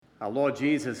Our Lord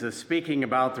Jesus is speaking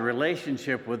about the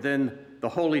relationship within the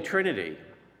Holy Trinity. It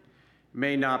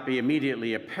may not be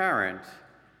immediately apparent,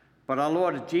 but our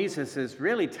Lord Jesus is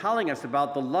really telling us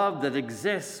about the love that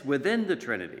exists within the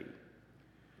Trinity.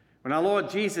 When our Lord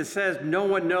Jesus says, "No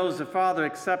one knows the Father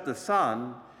except the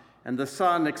Son, and the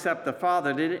Son except the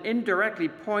Father," it indirectly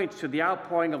points to the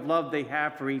outpouring of love they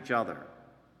have for each other.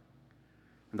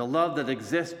 And the love that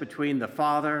exists between the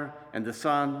Father and the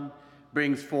Son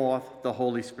brings forth the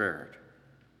Holy Spirit.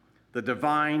 The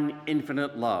divine,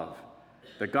 infinite love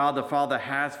that God the Father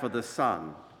has for the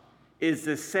Son is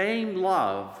the same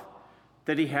love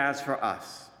that he has for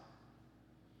us.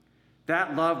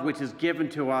 That love which is given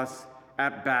to us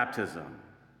at baptism.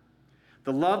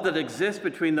 The love that exists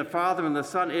between the Father and the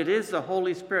Son, it is the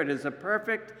Holy Spirit. It is a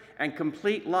perfect and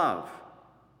complete love.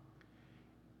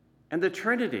 And the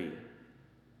Trinity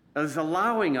is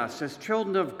allowing us as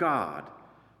children of God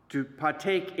to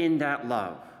partake in that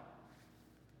love.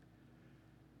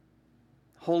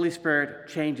 Holy Spirit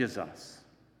changes us.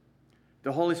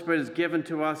 The Holy Spirit is given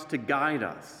to us to guide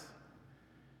us.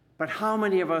 But how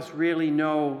many of us really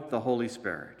know the Holy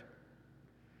Spirit?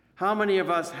 How many of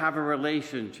us have a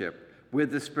relationship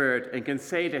with the Spirit and can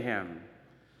say to him,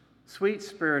 "Sweet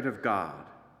Spirit of God,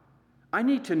 I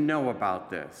need to know about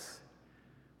this.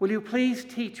 Will you please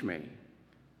teach me?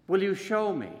 Will you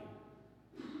show me?"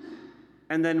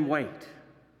 And then wait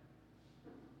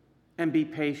and be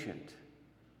patient.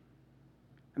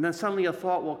 And then suddenly a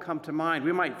thought will come to mind.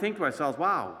 We might think to ourselves,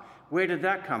 "Wow, where did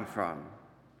that come from?"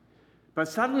 But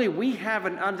suddenly we have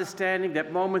an understanding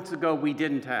that moments ago we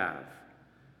didn't have.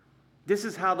 This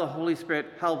is how the Holy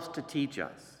Spirit helps to teach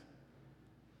us.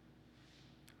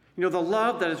 You know, the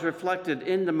love that is reflected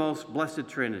in the most blessed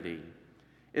Trinity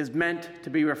is meant to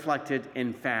be reflected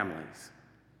in families.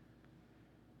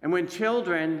 And when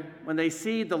children, when they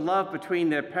see the love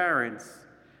between their parents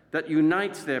that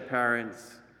unites their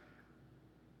parents,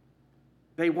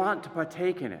 they want to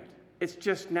partake in it. It's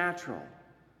just natural.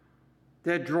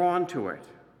 They're drawn to it.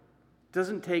 It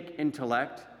doesn't take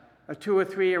intellect. A 2 or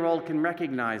 3-year-old can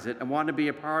recognize it and want to be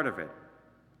a part of it.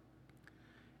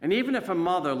 And even if a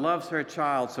mother loves her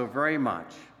child so very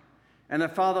much, and a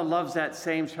father loves that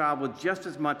same child with just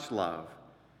as much love,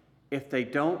 if they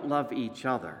don't love each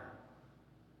other,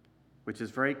 which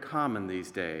is very common these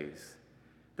days,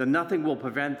 then nothing will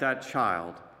prevent that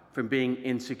child from being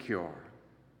insecure.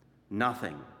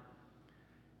 Nothing.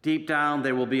 Deep down,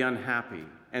 they will be unhappy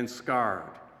and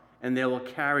scarred, and they will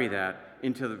carry that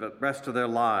into the rest of their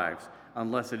lives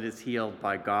unless it is healed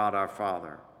by God our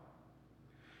Father.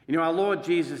 You know, our Lord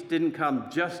Jesus didn't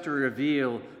come just to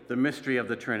reveal the mystery of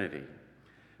the Trinity,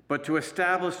 but to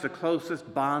establish the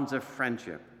closest bonds of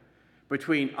friendship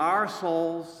between our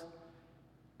souls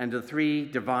and the three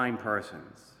divine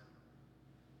persons.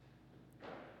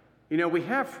 You know, we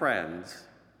have friends,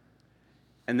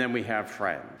 and then we have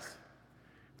friends.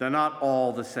 They're not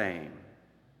all the same.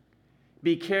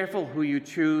 Be careful who you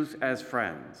choose as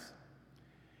friends.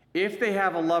 If they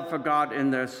have a love for God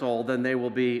in their soul, then they will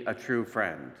be a true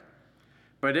friend.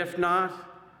 But if not,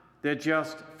 they're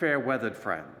just fair-weathered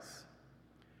friends.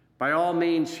 By all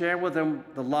means, share with them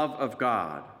the love of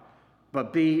God,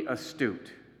 but be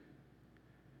astute.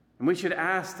 And we should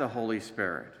ask the Holy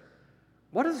Spirit,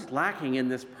 what is lacking in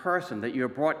this person that you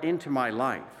have brought into my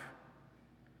life?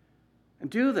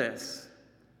 And do this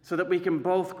so that we can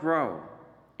both grow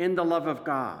in the love of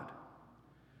God,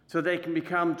 so they can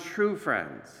become true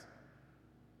friends.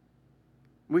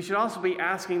 We should also be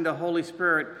asking the Holy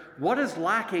Spirit, what is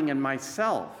lacking in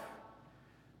myself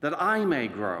that I may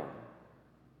grow?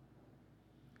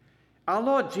 Our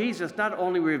Lord Jesus not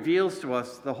only reveals to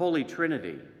us the Holy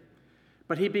Trinity,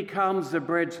 but he becomes the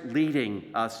bridge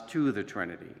leading us to the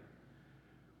Trinity.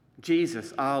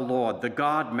 Jesus, our Lord, the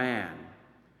God-man,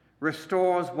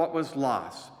 restores what was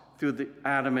lost through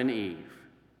Adam and Eve.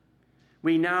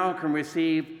 We now can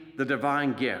receive the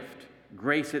divine gift,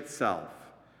 grace itself,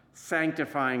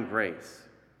 sanctifying grace,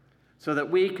 so that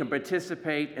we can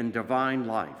participate in divine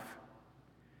life.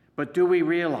 But do we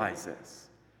realize this?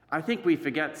 I think we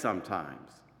forget sometimes.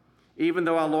 Even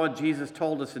though our Lord Jesus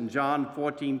told us in John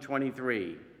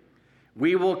 14:23,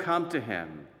 we will come to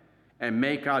him and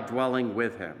make our dwelling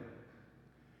with him.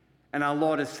 And our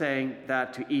Lord is saying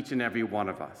that to each and every one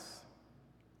of us.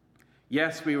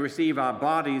 Yes, we receive our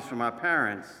bodies from our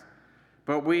parents,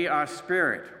 but we are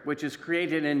spirit, which is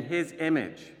created in his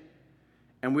image,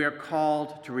 and we are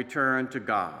called to return to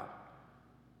God.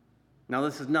 Now,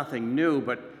 this is nothing new,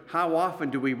 but how often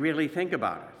do we really think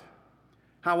about it?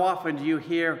 How often do you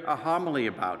hear a homily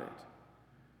about it?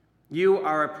 You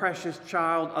are a precious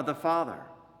child of the Father.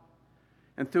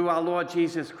 And through our Lord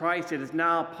Jesus Christ, it is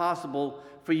now possible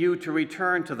for you to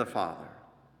return to the Father.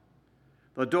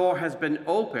 The door has been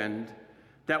opened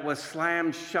that was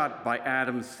slammed shut by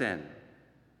Adam's sin.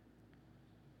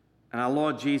 And our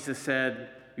Lord Jesus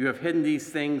said, "You have hidden these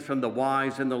things from the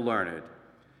wise and the learned.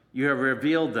 You have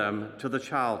revealed them to the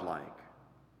childlike."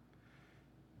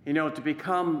 You know, to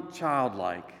become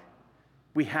childlike,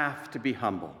 we have to be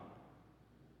humble.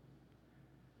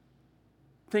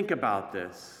 Think about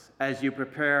this as you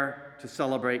prepare to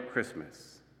celebrate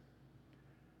Christmas.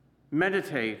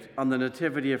 Meditate on the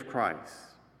Nativity of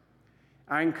Christ.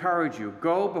 I encourage you,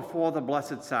 go before the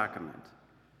Blessed Sacrament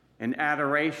in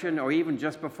adoration or even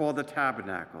just before the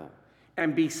tabernacle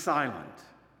and be silent.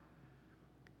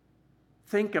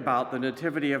 Think about the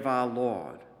Nativity of our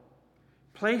Lord.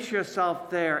 Place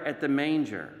yourself there at the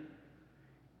manger,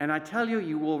 and I tell you,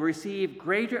 you will receive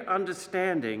greater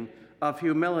understanding of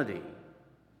humility.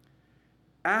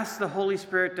 Ask the Holy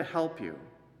Spirit to help you.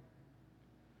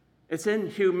 It's in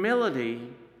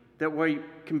humility that we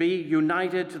can be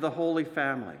united to the Holy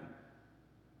Family.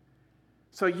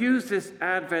 So use this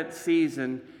Advent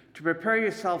season to prepare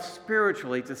yourself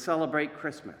spiritually to celebrate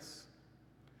Christmas.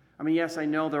 I mean, yes, I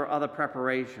know there are other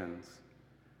preparations,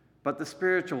 but the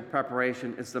spiritual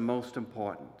preparation is the most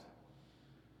important.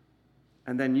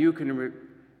 And then you can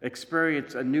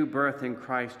experience a new birth in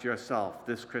Christ yourself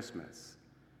this Christmas,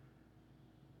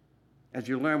 as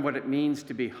you learn what it means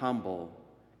to be humble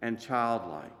and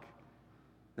childlike.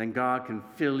 Then God can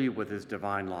fill you with his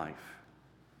divine life.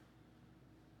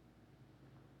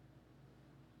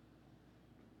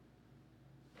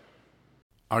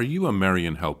 Are you a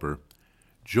Marian helper?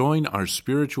 Join our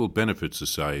Spiritual Benefit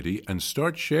Society and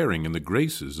start sharing in the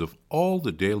graces of all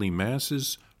the daily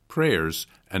masses, prayers,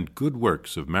 and good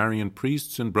works of Marian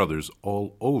priests and brothers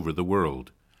all over the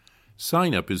world.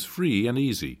 Sign up is free and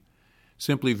easy.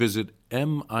 Simply visit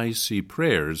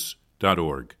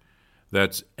micprayers.org.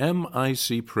 That's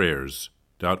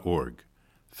micprayers.org.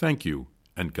 Thank you,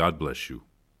 and God bless you.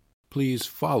 Please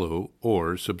follow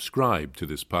or subscribe to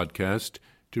this podcast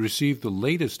to receive the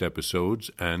latest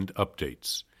episodes and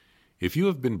updates. If you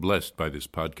have been blessed by this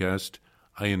podcast,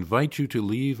 I invite you to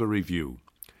leave a review.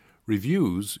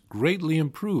 Reviews greatly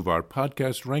improve our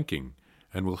podcast ranking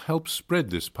and will help spread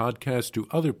this podcast to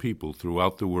other people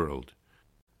throughout the world.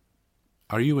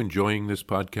 Are you enjoying this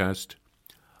podcast?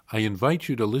 I invite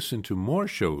you to listen to more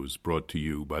shows brought to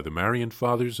you by the Marian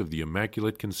Fathers of the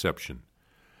Immaculate Conception.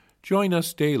 Join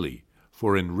us daily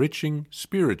for enriching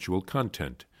spiritual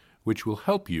content, which will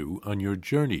help you on your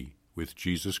journey with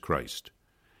Jesus Christ.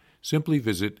 Simply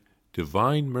visit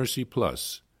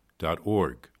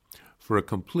divinemercyplus.org for a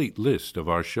complete list of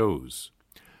our shows.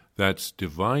 That's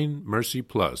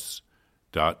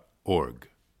divinemercyplus.org.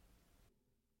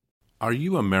 Are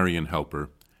you a Marian helper?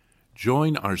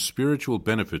 Join our Spiritual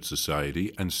Benefit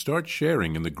Society and start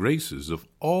sharing in the graces of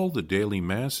all the daily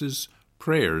masses,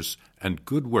 prayers, and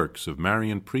good works of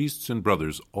Marian priests and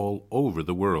brothers all over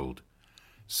the world.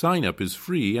 Sign up is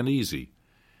free and easy.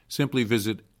 Simply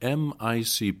visit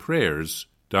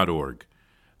micprayers.org.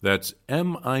 That's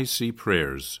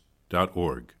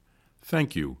micprayers.org.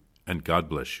 Thank you, and God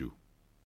bless you.